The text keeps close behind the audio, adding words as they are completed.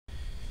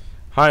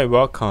Hi,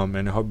 welcome,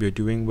 and I hope you're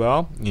doing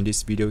well. In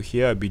this video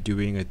here, I'll be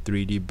doing a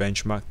 3D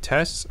benchmark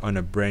test on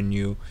a brand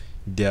new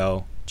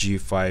Dell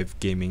G5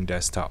 gaming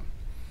desktop.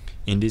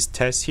 In this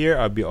test here,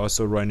 I'll be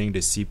also running the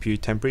CPU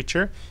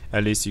temperature.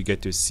 At least you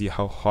get to see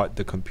how hot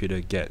the computer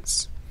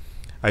gets.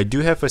 I do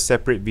have a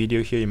separate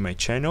video here in my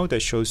channel that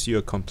shows you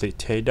a complete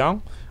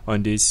teardown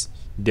on this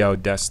Dell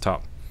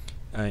desktop.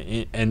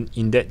 And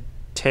in that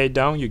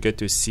teardown, you get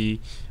to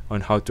see on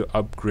how to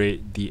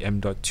upgrade the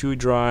M.2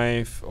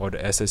 drive or the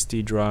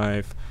SSD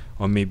drive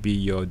or maybe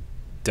your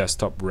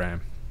desktop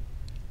RAM.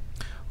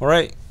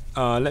 Alright,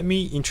 let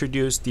me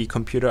introduce the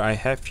computer I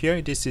have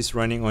here. This is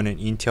running on an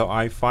Intel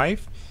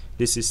i5.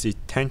 This is the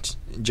 10th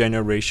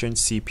generation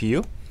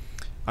CPU.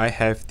 I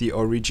have the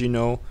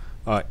original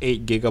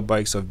 8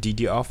 GB of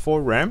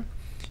DDR4 RAM,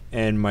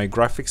 and my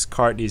graphics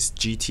card is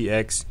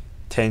GTX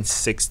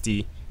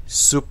 1060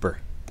 Super.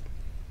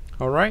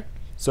 Alright,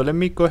 so let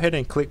me go ahead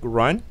and click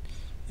run,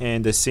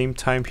 and the same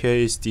time here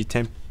is the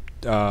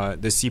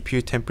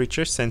CPU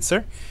temperature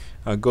sensor.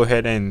 Go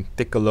ahead and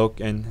take a look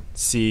and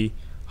see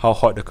how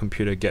hot the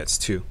computer gets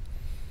too.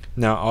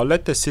 Now I'll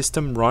let the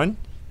system run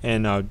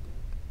and I'll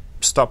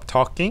stop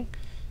talking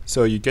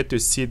so you get to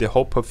see the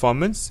whole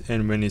performance,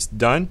 and when it's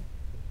done,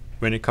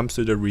 when it comes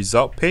to the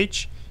result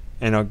page,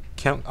 and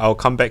I'll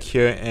come back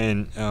here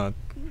and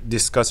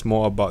discuss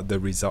more about the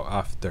result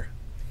after.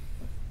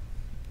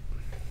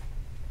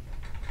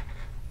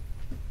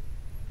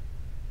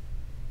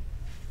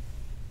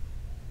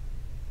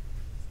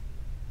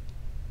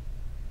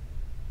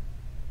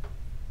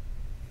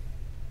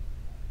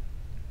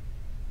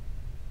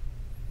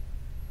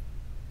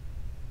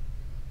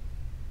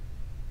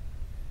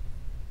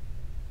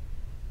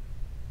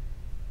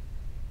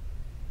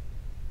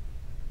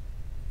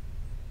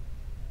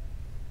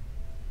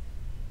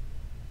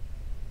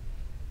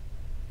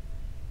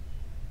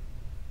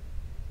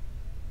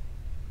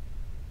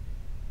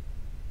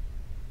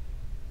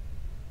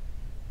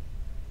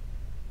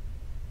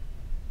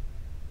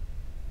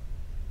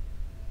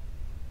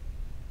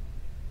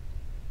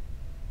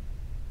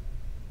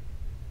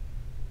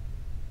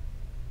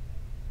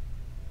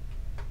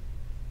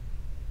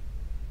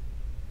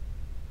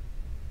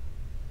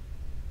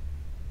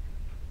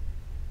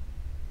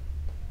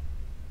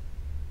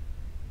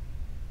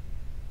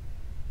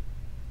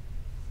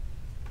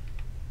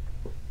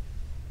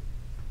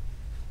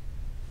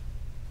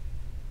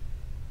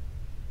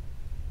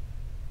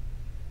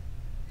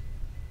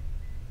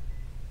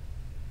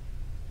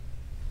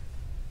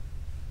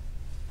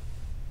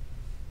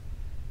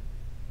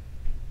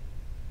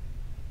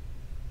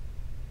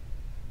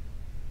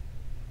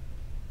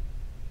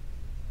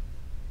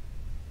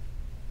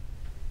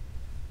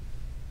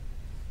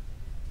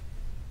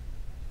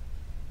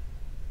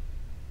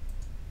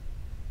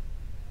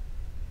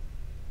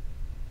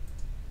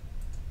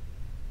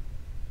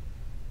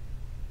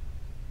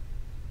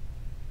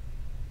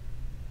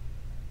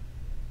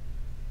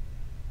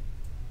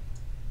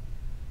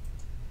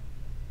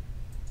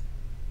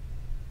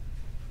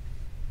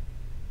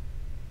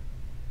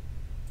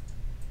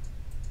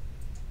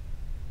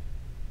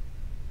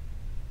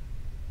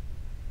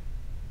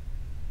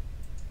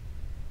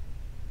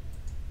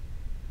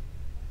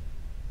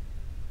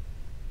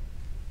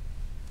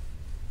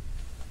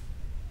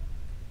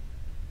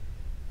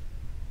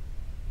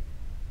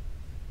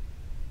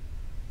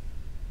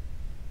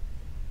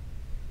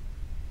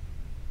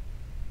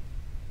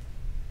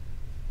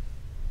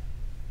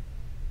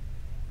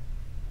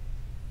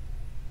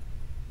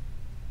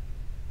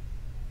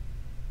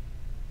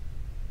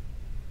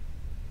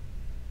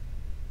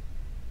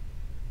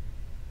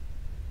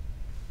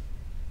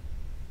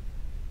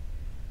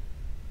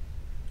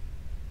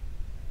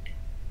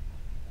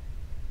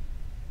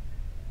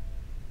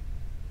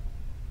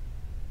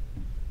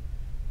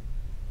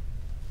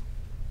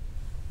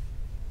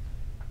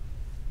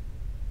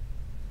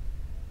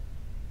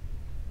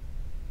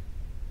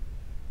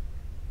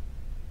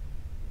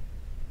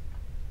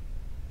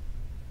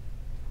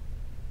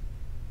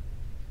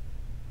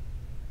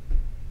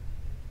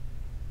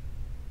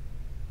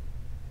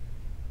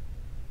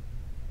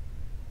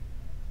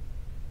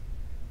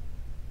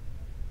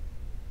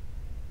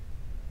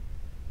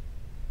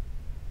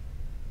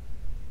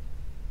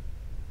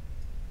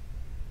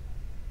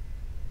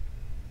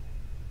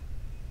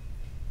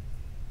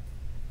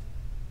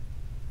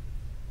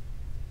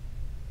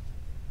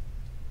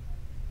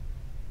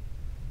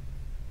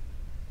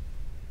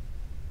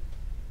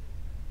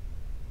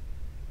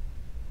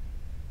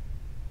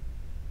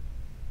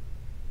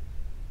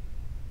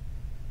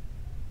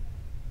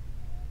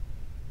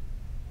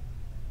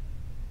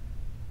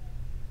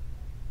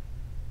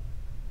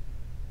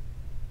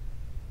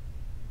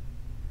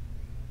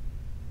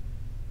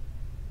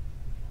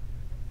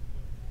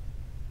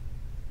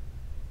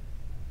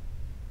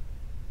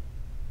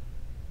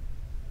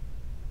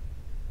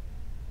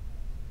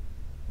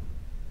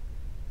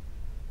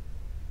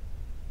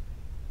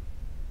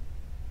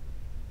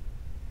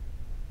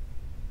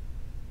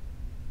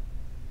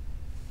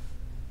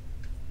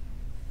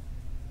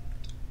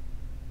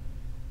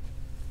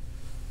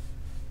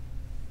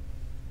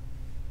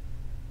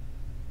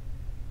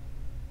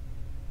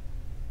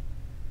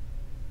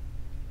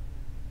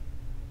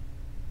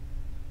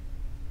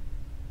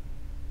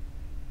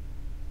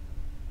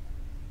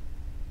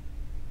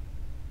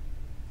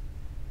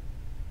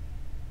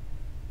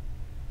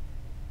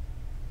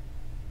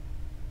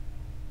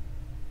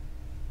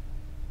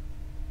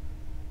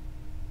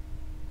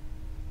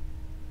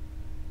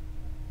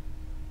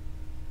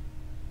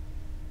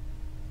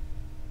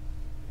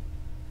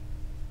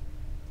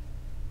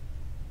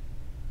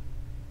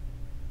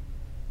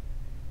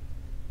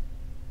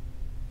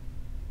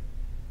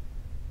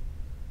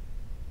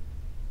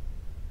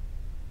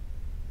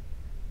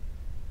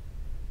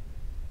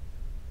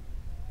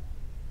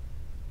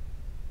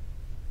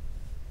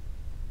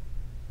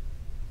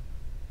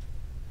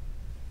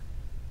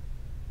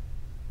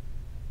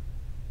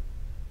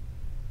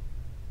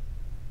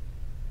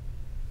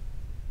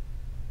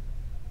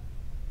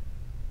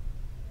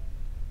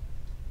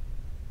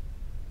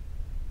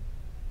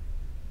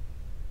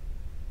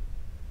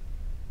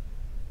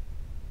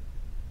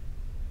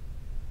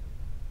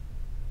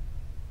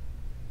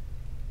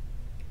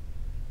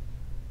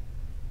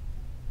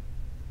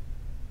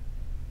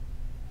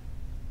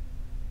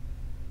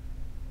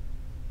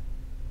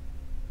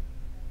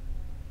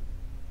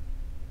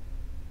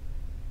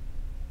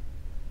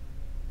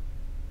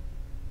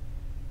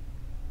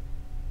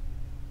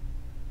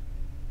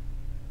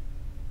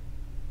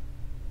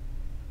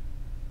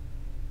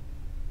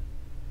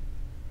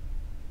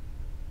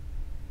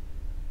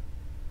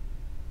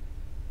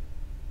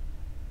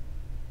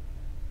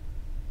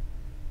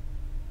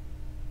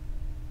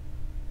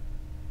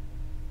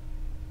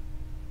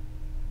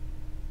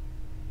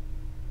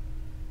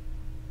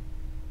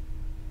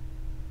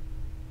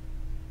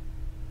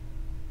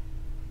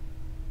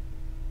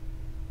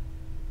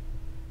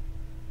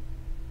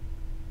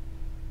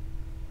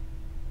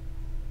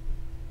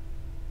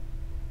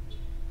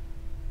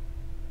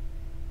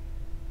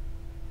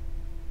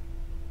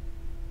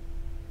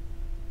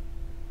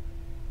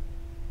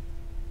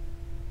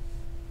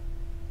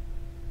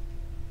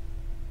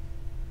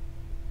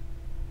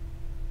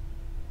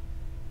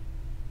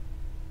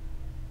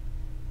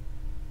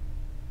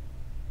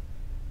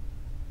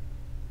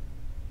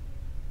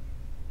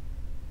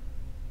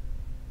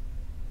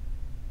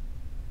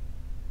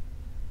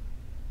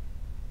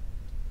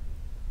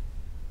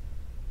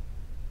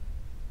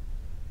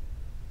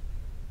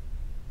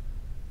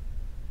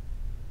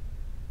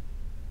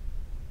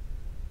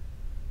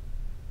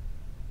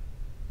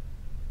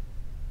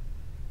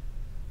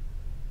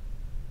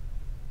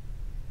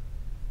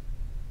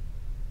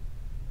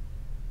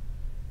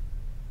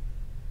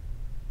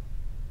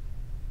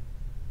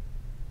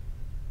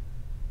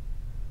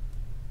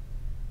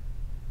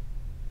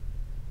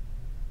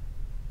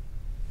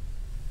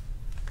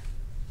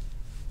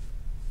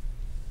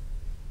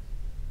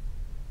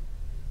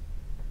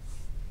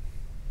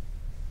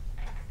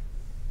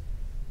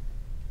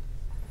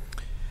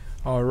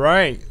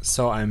 Alright,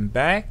 so I'm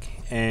back,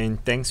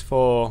 and thanks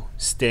for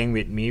staying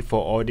with me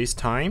for all this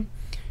time.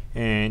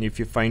 And if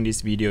you find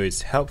this video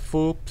is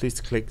helpful, please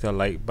click the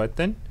like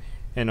button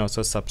and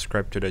also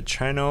subscribe to the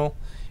channel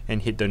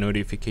and hit the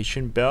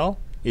notification bell.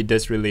 It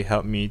does really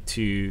help me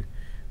to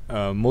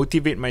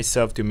motivate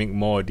myself to make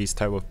more of this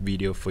type of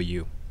video for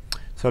you.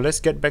 So let's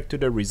get back to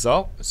the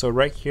result. So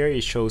right here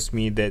it shows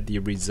me that the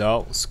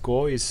result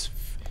score is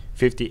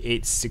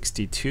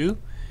 5862.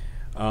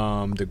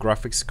 The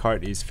graphics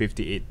card is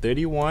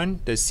 5831.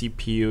 The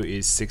CPU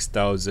is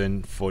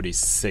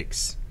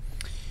 6046.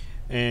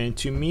 And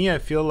to me, I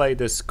feel like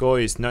the score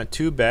is not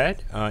too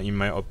bad. In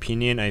my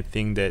opinion, I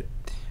think that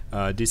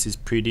this is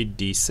pretty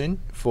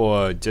decent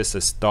for just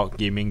a stock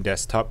gaming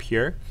desktop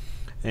here.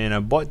 And I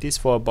bought this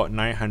for about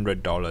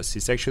 $900.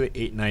 It's actually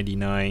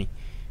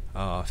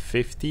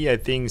 $899.50. I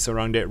think it's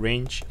around that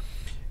range.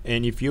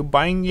 And if you're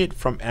buying it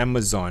from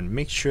Amazon,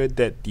 make sure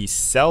that the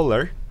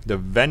seller, the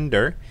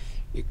vendor,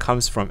 it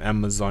comes from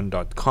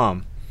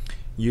Amazon.com.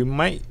 You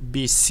might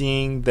be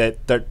seeing that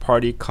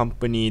third-party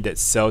company that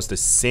sells the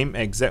same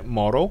exact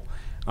model,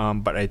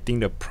 but I think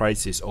the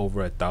price is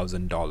over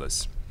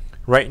 $1,000.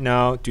 Right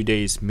now,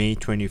 today is May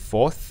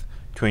 24th,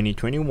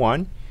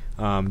 2021.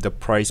 The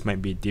price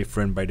might be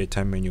different by the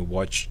time when you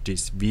watch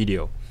this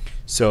video.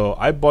 So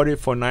I bought it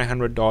for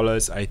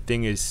 $900. I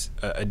think it's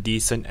a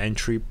decent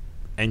entry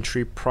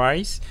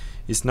price.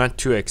 It's not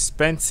too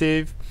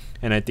expensive,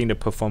 and I think the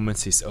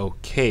performance is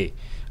okay.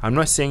 I'm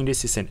not saying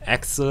this is an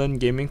excellent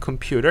gaming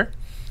computer.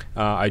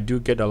 I do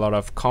get a lot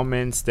of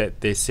comments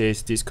that they say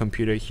this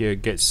computer here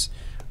gets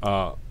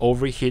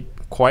overheat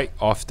quite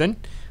often,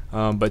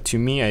 but to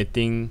me, I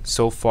think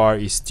so far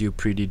it's still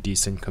pretty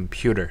decent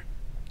computer.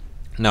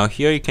 Now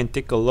here you can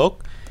take a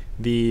look.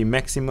 The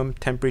maximum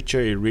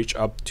temperature it reached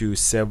up to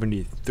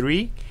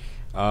 73,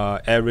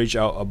 average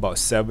out about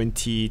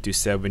 70 to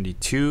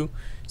 72.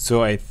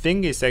 So I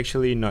think it's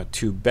actually not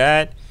too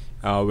bad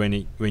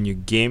when you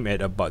game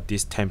at about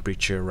this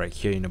temperature right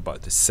here in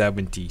about the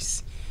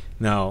 70s.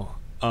 Now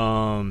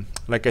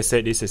like I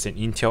said, this is an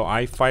Intel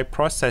i5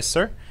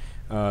 processor.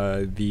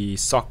 The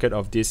socket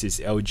of this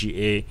is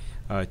LGA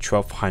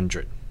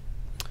 1200.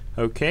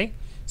 Okay,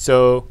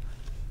 so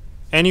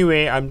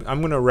anyway,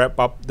 I'm gonna wrap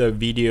up the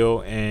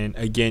video, and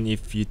again,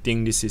 if you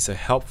think this is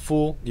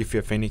helpful, if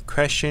you have any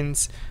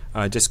questions,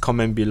 just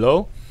comment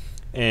below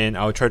and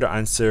I'll try to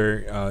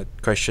answer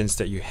questions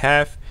that you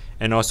have.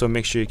 And also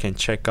make sure you can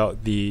check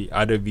out the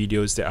other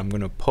videos that I'm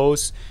going to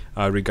post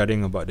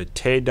regarding about the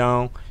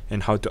teardown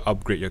and how to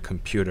upgrade your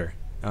computer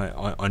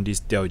on this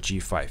Dell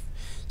G5.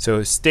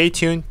 So stay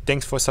tuned.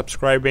 Thanks for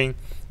subscribing,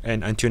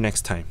 and until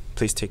next time,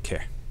 please take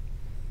care.